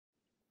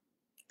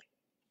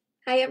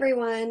Hi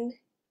everyone.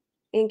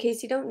 In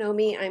case you don't know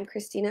me, I'm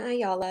Christina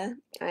Ayala.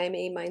 I'm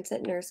a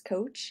mindset nurse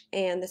coach,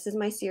 and this is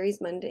my series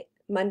Monday,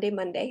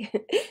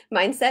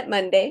 Mindset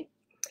Monday.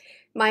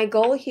 My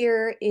goal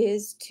here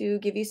is to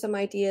give you some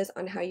ideas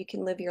on how you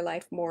can live your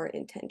life more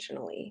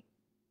intentionally.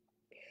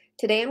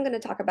 Today I'm going to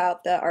talk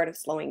about the art of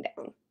slowing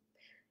down.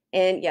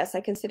 And yes,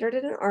 I considered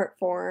it an art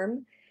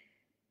form,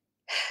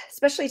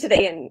 especially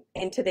today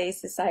in today's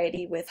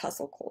society with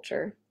hustle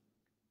culture.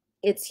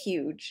 It's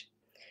huge.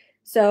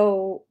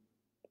 So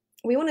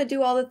we want to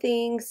do all the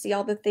things, see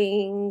all the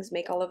things,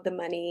 make all of the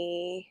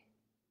money,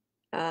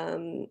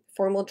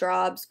 formal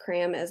jobs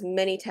cram as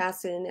many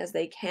tasks in as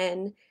they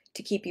can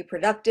to keep you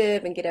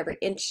productive and get every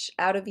inch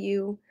out of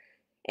you.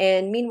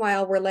 And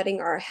meanwhile, we're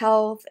letting our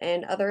health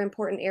and other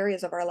important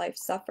areas of our life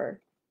suffer.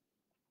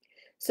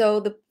 So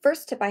the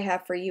first tip I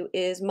have for you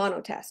is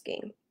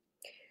monotasking.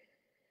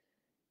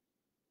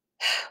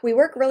 We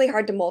work really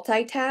hard to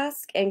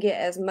multitask and get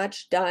as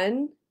much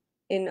done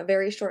in a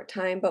very short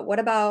time, but what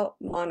about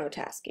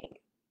monotasking?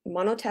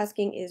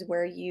 Monotasking is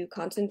where you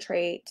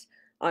concentrate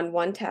on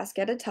one task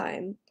at a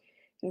time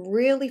and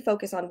really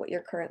focus on what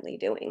you're currently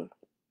doing,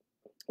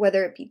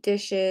 whether it be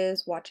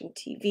dishes, watching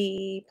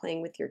TV,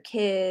 playing with your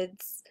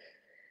kids.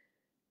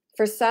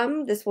 For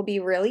some, this will be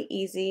really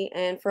easy,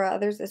 and for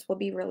others, this will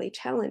be really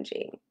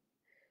challenging.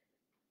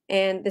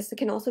 And this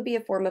can also be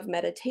a form of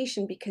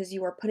meditation because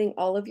you are putting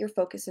all of your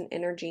focus and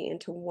energy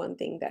into one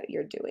thing that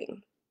you're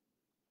doing.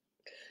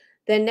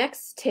 The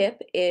next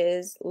tip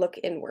is look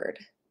inward.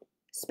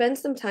 Spend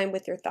some time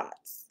with your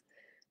thoughts.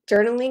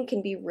 Journaling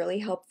can be really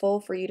helpful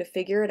for you to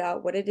figure it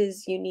out what it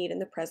is you need in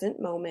the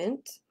present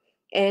moment.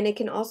 And it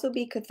can also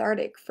be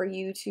cathartic for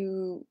you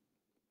to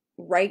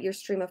write your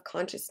stream of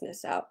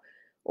consciousness out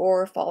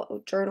or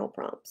follow journal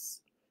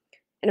prompts.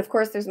 And of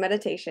course, there's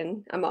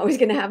meditation. I'm always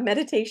going to have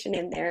meditation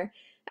in there.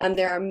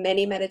 There are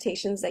many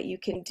meditations that you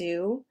can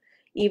do.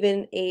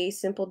 Even a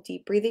simple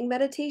deep breathing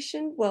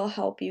meditation will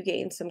help you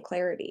gain some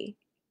clarity.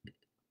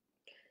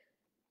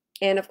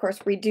 And of course,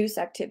 reduce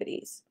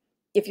activities.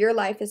 If your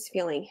life is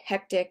feeling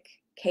hectic,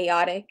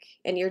 chaotic,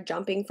 and you're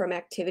jumping from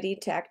activity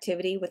to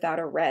activity without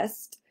a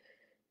rest,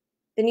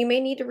 then you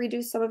may need to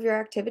reduce some of your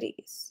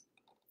activities.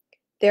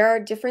 There are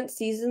different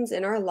seasons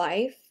in our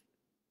life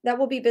that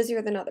will be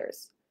busier than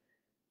others.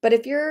 But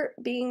if you're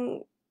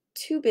being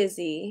too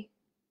busy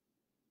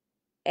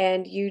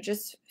and you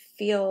just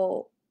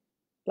feel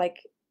like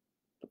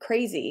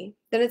crazy,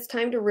 then it's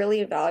time to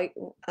really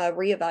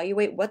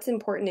reevaluate what's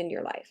important in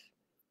your life.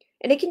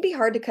 And it can be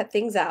hard to cut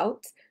things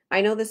out.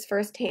 I know this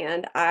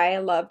firsthand. I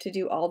love to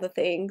do all the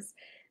things,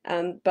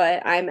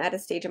 but I'm at a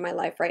stage in my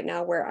life right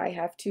now where I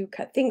have to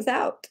cut things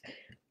out,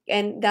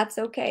 and that's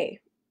okay.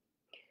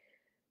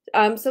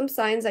 Some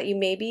signs that you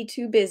may be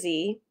too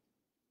busy,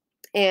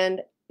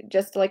 and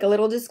just like a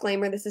little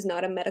disclaimer, this is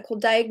not a medical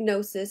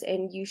diagnosis,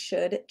 and you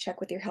should check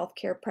with your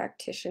healthcare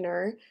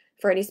practitioner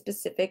for any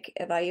specific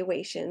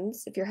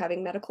evaluations if you're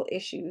having medical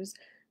issues.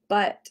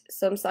 But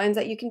some signs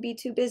that you can be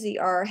too busy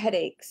are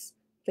headaches,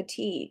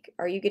 fatigue,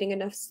 are you getting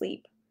enough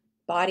sleep,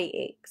 body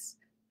aches,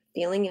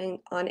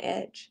 feeling on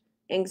edge,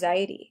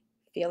 anxiety,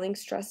 feeling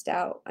stressed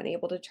out,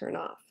 unable to turn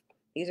off.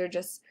 These are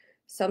just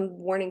some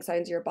warning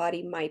signs your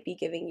body might be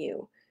giving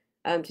you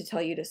to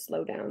tell you to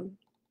slow down.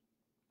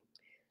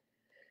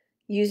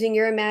 Using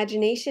your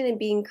imagination and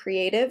being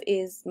creative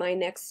is my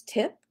next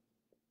tip.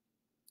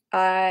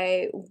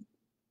 I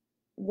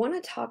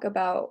want to talk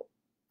about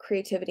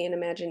creativity and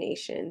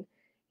imagination.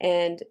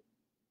 And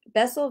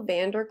Bessel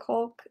van der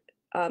Kolk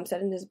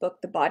said in his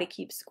book, The Body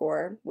Keeps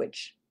Score,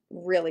 which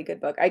really good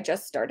book. I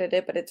just started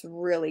it, but it's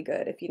really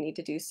good if you need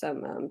to do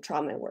some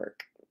trauma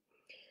work.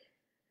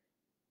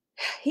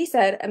 He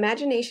said,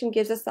 imagination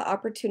gives us the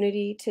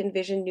opportunity to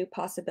envision new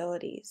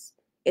possibilities.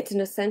 It's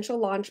an essential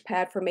launch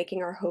pad for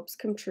making our hopes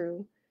come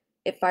true.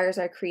 It fires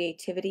our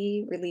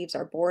creativity, relieves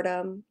our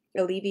boredom,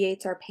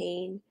 alleviates our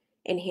pain,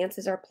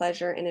 enhances our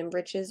pleasure, and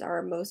enriches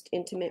our most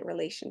intimate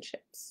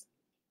relationships.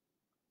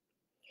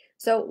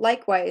 So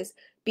likewise,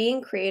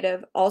 being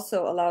creative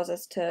also allows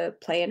us to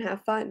play and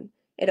have fun.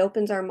 It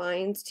opens our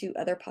minds to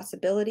other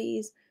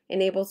possibilities,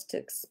 enables us to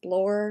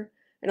explore,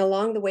 and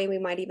along the way we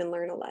might even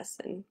learn a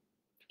lesson.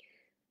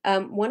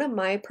 One of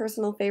my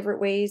personal favorite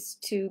ways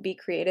to be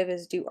creative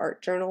is do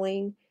art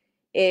journaling.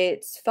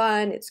 It's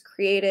fun, it's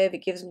creative,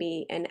 it gives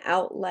me an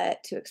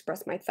outlet to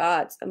express my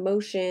thoughts,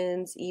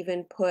 emotions,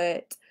 even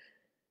put,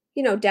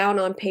 down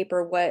on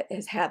paper what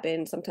has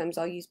happened. Sometimes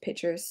I'll use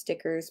pictures,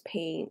 stickers,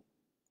 paint,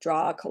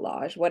 draw a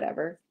collage,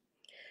 whatever.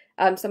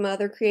 Some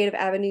other creative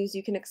avenues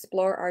you can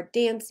explore are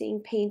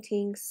dancing,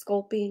 painting,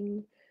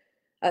 sculpting,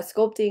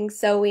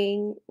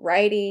 sewing,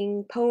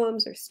 writing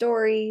poems or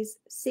stories,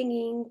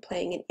 singing,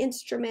 playing an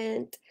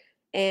instrument,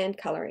 and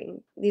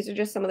coloring. These are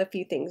just some of the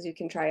few things you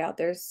can try out.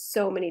 There's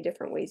so many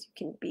different ways you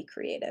can be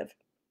creative.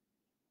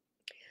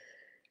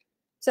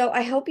 So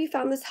I hope you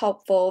found this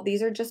helpful.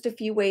 These are just a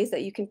few ways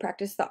that you can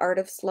practice the art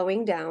of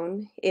slowing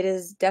down. It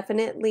is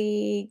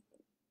definitely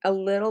a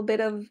little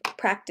bit of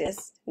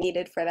practice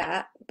needed for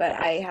that, but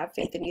I have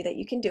faith in you that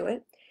you can do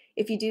it.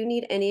 If you do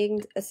need any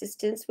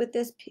assistance with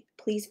this,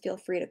 please feel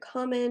free to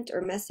comment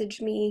or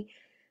message me.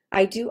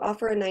 I do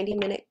offer a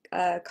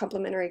 90-minute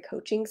complimentary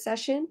coaching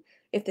session.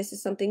 If this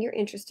is something you're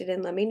interested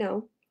in, let me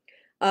know.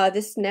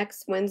 This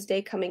next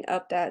Wednesday coming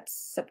up, that's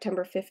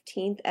September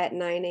 15th at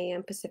 9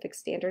 a.m. Pacific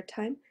Standard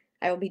Time,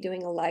 I will be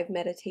doing a live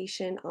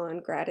meditation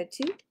on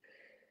gratitude.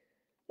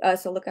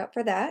 So look out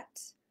for that.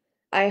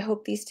 I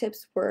hope these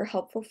tips were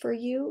helpful for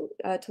you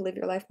to live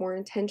your life more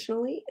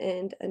intentionally.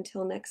 And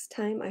until next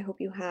time, I hope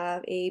you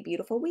have a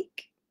beautiful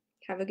week.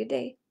 Have a good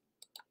day.